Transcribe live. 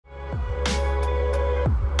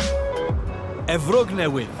Efrog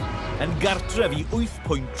Newydd yn gartref i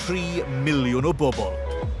 8.3 miliwn o bobl.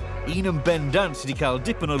 Un yn bendant sydd wedi cael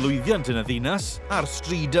dipyn o lwyddiant yn y ddinas a'r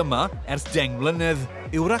stryd yma ers 10 mlynedd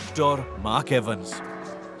yw'r actor Mark Evans.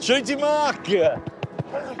 Shwt ti, Mark?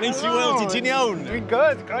 Neis i weld ti, ti'n iawn? Dwi'n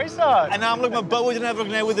good, croeso. Yn amlwg mae bywyd yn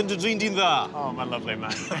Efrog Newydd yn dy drin di'n dda. Oh, mae'n lyflu,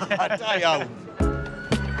 man. Da iawn.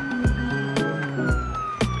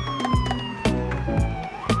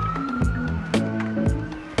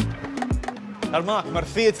 Ar Mark, mae'r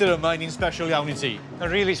theatr yma yn un special iawn i ti. Mae'n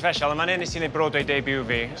really special, a mae'n nes i wneud Broadway debut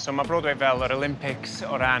fi. So mae Broadway fel yr Olympics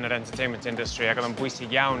o ran yr entertainment industry, ac oedd yn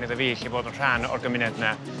bwysig iawn iddo fi lle bod yn rhan o'r gymuned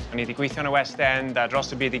yna. O'n i wedi gweithio yn y West End a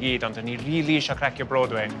dros y byd i gyd, ond o'n i really eisiau crecio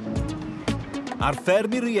Broadway. Ar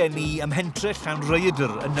fferm i rieni ym Mhentre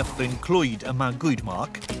Llanrhaeadr yn Nyffryn Clwyd y magwyd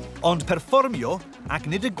Mark, ond perfformio ac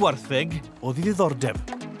nid y gwartheg o ddiddordeb.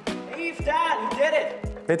 Hey, Dad, you did it!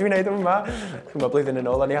 Be dwi'n neud yma? Chyma blwyddyn yn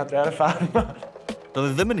ôl, o'n i adre ar y ffarm. Doedd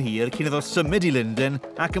e ddim yn hir cyn iddo symud i Lundain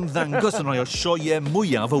ac ymddangos yn rhai o sioeau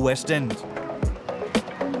mwyaf y West End.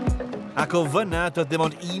 Ac o fyna doedd dim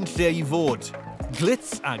ond un lle i fod,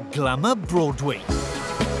 glitz a glamour Broadway.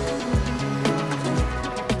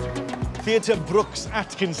 Theatr Brooks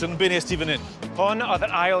Atkinson, be nes ti fan hyn? Hwn oedd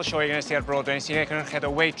yr ail sioe gen i ar Broadway, nes i wneud cynrychiad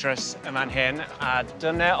o Waitress yn fan hyn, a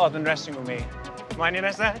dyna oedd yn dressing room mi. Mlaen i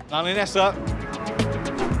nesa? Mlaen i nesa.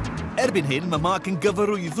 Erbyn hyn, mae Mark yn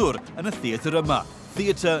gyfarwyddwr yn y theatr yma,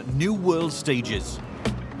 Theatr New World Stages.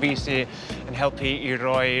 Fi sy'n yn helpu i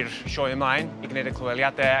roi'r sioe ymlaen, i gwneud y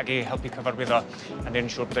clyweliadau ac i helpu cyfarwyddo, a ni'n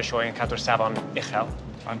siŵr bod y sioe yn cadw'r safon uchel.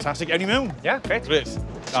 Fantastic. Ewn ni mewn? Ie, grêt. Grêt.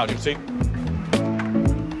 Na, dwi'n ti.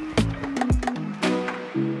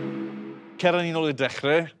 Cera ni nôl i'r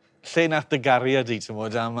dechrau. Lle nath dy gariad i, ti'n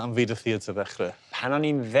modd, am fyd y theatr ddechrau? Pan o'n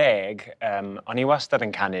i'n 10, o'n i wastad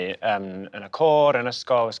yn canu yn y côr, yn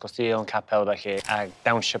ysgol Sul, yn capel felly, a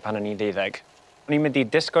dawnsio pan o'n i'n 12. O'n i'n mynd i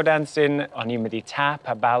disco dancing, o'n i'n mynd i tap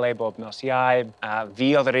a ballet bob nos Iau, a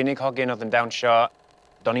fi oedd yr unig hogyn oedd yn dawnsio.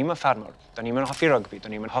 Do'n i'm yn ffarmwr, do'n i'm yn hoffi rygbi,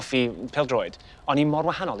 do'n i'm yn hoffi pêl-droed. O'n i'n mor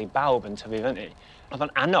wahanol i bawb yn tyfu fyny. Oedd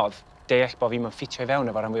o'n anodd deall bod fi'n ffitio i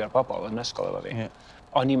fewn efo ran fwy o'r bobl yn ysgol efo fi. Yeah.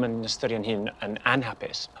 O'n i'm yn ystyried hyn yn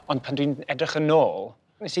anhapus. Ond pan dwi'n edrych yn ôl,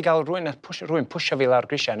 nes i gael rhywun pwysio fi lawr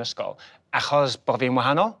grisiau yn ysgol, achos bod fi'n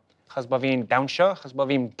wahanol, achos bod fi'n dawnsio, achos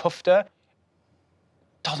bod fi'n pwffder.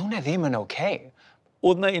 Doedd hwnna ddim yn oce.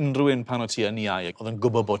 Oedd yna unrhyw un pan o ti yn iau, oedd yn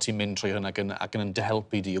gwybod bod ti'n mynd trwy hynny ac yn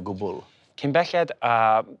dehelpu di o gwbl? Cyn belled,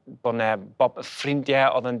 bod yna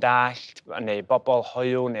ffrindiau oedd yn dallt, neu bobl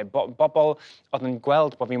hoiw, neu bobl oedd yn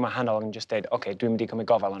gweld bod fi'n wahanol yn just dweud, oce, dwi'n mynd i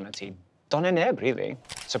cymryd gofal yna ti. Do'n e neb, really.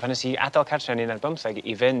 So pan nes i adael cartre yn 19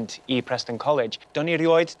 i fynd i Preston College, do'n i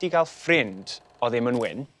rioed di gael ffrind o ddim yn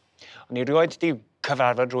wyn. O'n i rioed di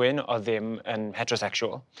cyfarfod rhywun o ddim yn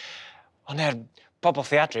heterosexual. Ond bobl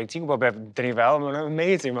theatrig, ti'n gwybod beth dyn ni fel, mae'n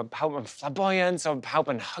amazing, mae pawb yn flamboyant, so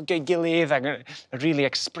pawb yn hygio'i gilydd ac yn really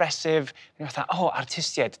expressive. Ni'n fatha,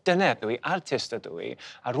 artistiaid, dyna ydw i, artist ydw i.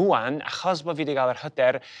 A rwan, achos bod fi wedi cael yr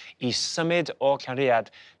hyder i symud o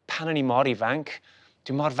Llanrhaead pan o'n i mor ifanc,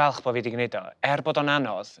 dwi'n mor falch bod fi wedi gwneud o. Bod o'n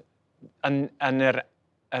anodd, yn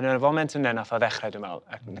yr foment yna nath o ddechrau, dwi'n meddwl,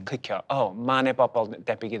 ac yn clicio, mae yna bobl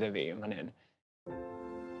debyg iddo fi yn fan hyn.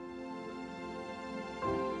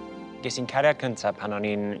 Ges i'n cariad cyntaf pan o'n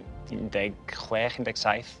i'n 16,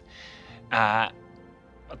 17, a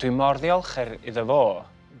dwi'n mor ddiolchgar iddo fo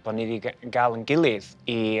bod ni wedi gael yn gilydd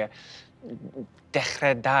i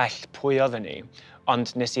dechrau dall pwy oedden ni,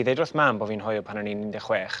 ond nes i ddeud wrth mam bod fi'n hoiw pan o'n i'n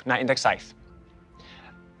 17.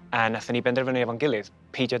 A nathon ni benderfynu efo'n gilydd,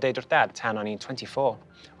 peidio deud wrth dad tan o'n i'n 24.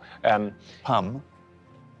 Pam?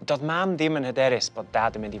 Doedd mam ddim yn hyderus bod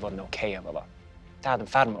dad yn mynd i fod yn oce efo fo. Dad yn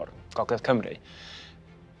ffarmwr, Gogledd Cymru.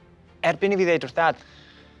 Erbyn i fi ddeud wrth dad,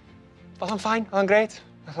 oedd o'n ffain, oedd o'n greit.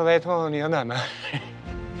 Nath o ddeud, o'n i yna.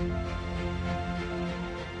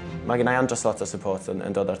 Mae gen i andros lot o support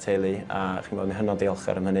yn dod o'r teulu, a chi'n bod, mi'n hynod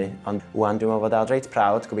diolchgar am hynny. Ond wwan, dwi'n meddwl bod dad reit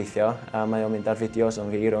prawd, gobeithio, a mae o'n mynd ar fideos o'n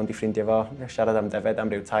fi rownd i ffrindiau fo, siarad am defed am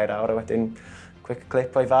ryw 2 awr, a wedyn quick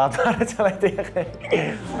clip o'i fab ar y teledu.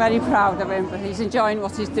 Very proud of him, but he's enjoying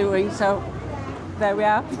what he's doing, so there we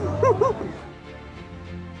are.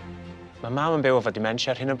 Mae mam yn byw efo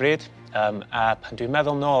dementia ar hyn o bryd, a pan dwi'n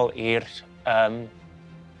meddwl nôl i'r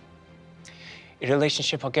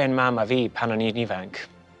relationship o gen mam a fi pan o'n i'n ifanc,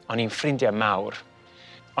 o'n i'n ffrindiau mawr.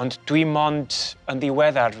 Ond dwi mond yn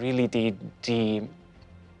ddiweddar rili di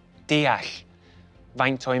deall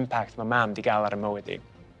faint o impact mae mam di gael ar y mywyd i.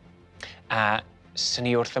 A sy'n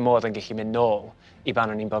ni wrth y modd yn gallu mynd nôl i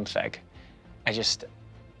ban o'n i'n 15. A just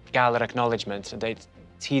gael yr acknowledgement a dweud,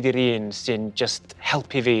 ti di'r un sy'n just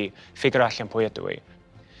helpu fi ffigur allan pwy ydw i.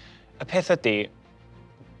 Y peth ydy,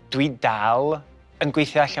 dwi dal yn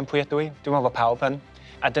gweithio allan pwy ydw i. Dwi'n meddwl pawb yn.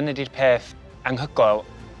 A dyna di'r peth anhygoel.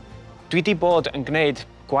 Dwi wedi bod yn gwneud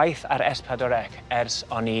gwaith ar S4C ers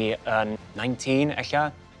o'n i yn 19, ella.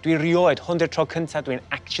 Dwi rioed, 100 tro cyntaf dwi'n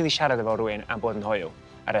actually siarad efo rhywun am bod yn hoyw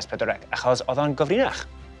ar S4C, achos oedd o'n gyfrinach.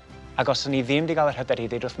 Ac os o'n i ddim wedi cael yr hyder i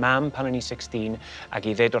ddeud wrth mam pan o'n i 16, ac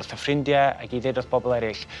i ddeud wrth y ffrindiau, ac i ddeud wrth bobl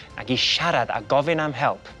eraill, ac i siarad a gofyn am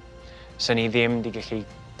help, so ni ddim wedi gallu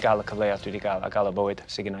gael y cyfleoedd dwi wedi gael a gael y bywyd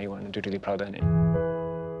sydd gyda i wan, a dwi'n really proud o hynny.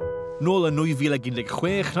 Nôl yn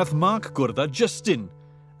 2016, nath Mark gwrdd â Justin.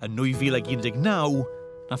 Yn 2019,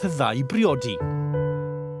 nath y ddau briodi.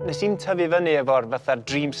 Nes i'n tyfu fyny efo'r fatha'r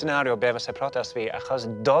dream scenario be fysa protest fi, achos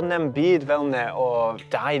doedd na'm byd fel ne o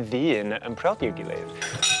dau ddyn yn priodi i'w gilydd.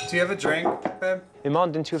 Do you have a drink, babe? Dim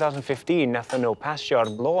ond yn 2015 nathon nhw pasio'r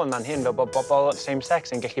law man hyn fel bod bobl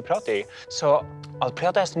same-sex yn gallu priodi. So, oedd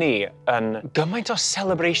protest ni yn gymaint o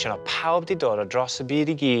celebration o pawb di dod o dros y byd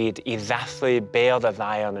i gyd i ddathlu be oedd y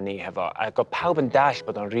ddau o'n ni hefo. Ac oedd pawb yn dall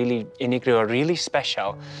bod o'n really unigryw o really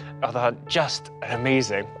special. Oedd o just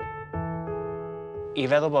amazing. I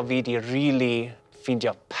feddwl bod fi di really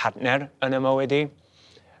ffeindio partner yn y mywyd i,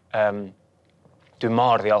 dwi'n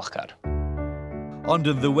mor ddiolchgar. Ond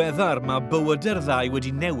yn ddiweddar, mae bywydau'r ddau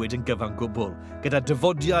wedi newid yn gyfan gwbl, gyda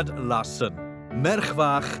dyfodiad Larsen. Merch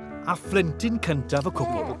fach a phlentyn cyntaf y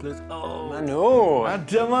cwbl. Ma nhw! A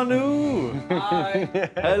dyma nhw! Hi!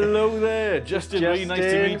 Hello there! Justin, really nice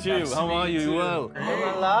to meet you. How are you? Well?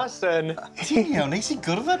 Dyma Larsen! Ti'n iawn, neis i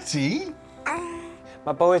gwrdd â ti?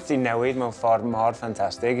 Mae bywyd di newid mewn ffordd mor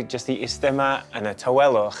ffantastig. Jyst i iste yma yn y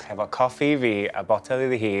tywelwch efo coffi fi a botel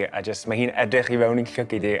iddi hi, a just mae hi'n edrych i fewn i'n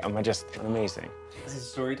llygyd i, a mae just amazing. This is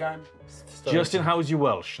story time. Justin, how's your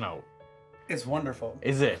Welsh now? It's wonderful.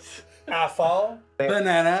 Is it? Apple.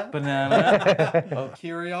 Banana. Banana.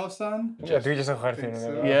 Curio, son. Dwi jyst yn chwerthin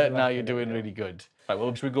nhw. Yeah, now you're doing really good. Right, well,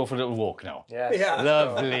 should we go for a little walk now? Yes. Yeah.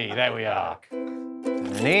 Lovely, there we are.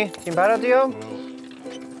 Dyna ni, ti'n barod i o?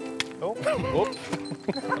 Oh. Oh.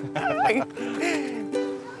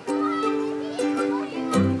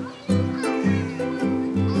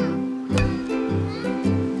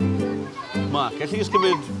 Mark, allai jyst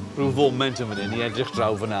cymryd rhyw foment yn fan hyn i edrych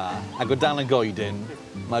draw fyna, ac o dan y goeden,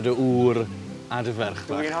 mae dy ŵr a dy ferch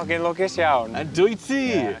bach. Dwi'n hogyn lwcus iawn. A dwy ti?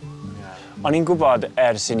 O'n i'n gwybod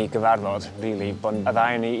ers i ni gyfarfod, really, bod y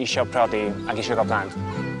ddau ni eisiau prodi ac eisiau gael plant.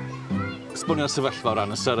 Esbonio'r sefyllfa o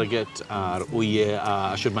ran y surrogate a'r wyau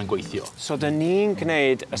a siwr mae'n gweithio. So, dyn ni'n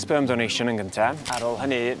gwneud y sperm donation yn gyntaf. Ar ôl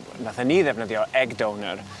hynny, nathon ni ddefnyddio egg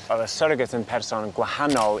donor. Oedd y surrogate yn person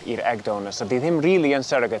gwahanol i'r egg donor. So, di ddim really yn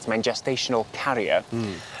surrogate, mae'n gestational carrier.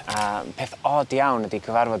 Peth od iawn ydi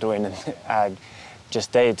cyfarfod rhywun a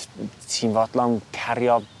just deud, ti'n fodlon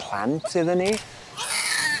cario plant iddyn ni?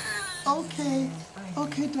 Okay,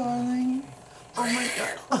 darling. Oh my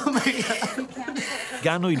God, oh my God.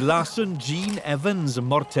 Gan o'i Larsen, Jean, Evans,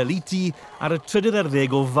 Mortelliti ar y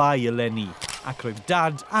 30 o fai eleni, ac roedd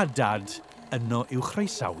dad a dad yno i'w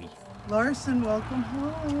chroesawu. Larsen, welcome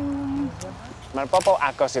home. Mae'r bobl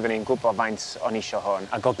agos iddyn ni'n gwybod faint o'n isio hwn,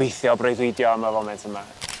 a gobeithio breuddwydio am y foment yma.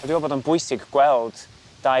 Dwi'n meddwl bod yn bwysig gweld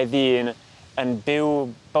dau ddyn yn byw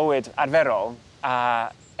bywyd arferol a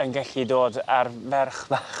yn gallu dod ar ferch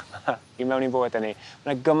bach yma i mewn i'n bywyd ni.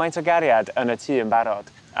 Mae gymaint o gariad yn y tŷ yn barod,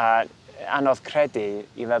 a anodd credu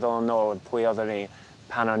i feddwl yn ôl pwy oedden ni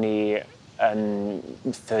pan o'n i yn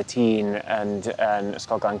 13 yn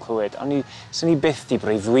Ysgol Glan Clwyd. Swn i byth di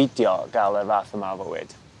breuddwydio gael y fath yma o fywyd.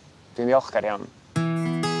 Dwi'n ddiolchgar iawn.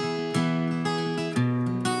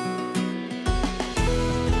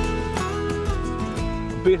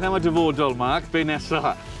 Beth am y dyfodol, Mark? Be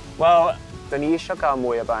nesaf? Wel, dyn ni eisiau gael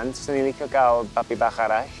mwy o bant, dyn ni'n licio gael babi bach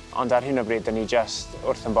arall, ond ar hyn o bryd, dyn ni just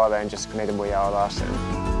wrth yn bodau yn just gwneud y mwyaf o Larsen.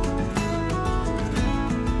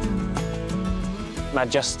 Mae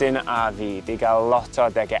Justin a fi wedi cael lot o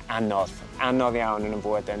adegau anodd iawn yn y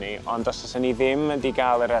bywyd ni, ond os oes ni ddim wedi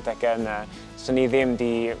cael yr adegau yna, os ni ddim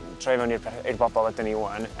wedi troi fewn i'r bobl ydyn ni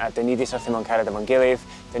wan, a dyn ni wedi syrthio mewn cariad efo'n gilydd,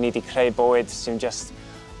 dyn ni wedi creu bywyd sy'n just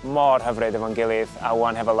mor hyfryd efo'n gilydd a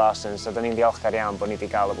wan hefo Larsen, so dyn ni'n ddiolchgar iawn bod ni wedi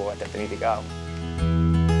cael y bywyd ydyn ni wedi cael.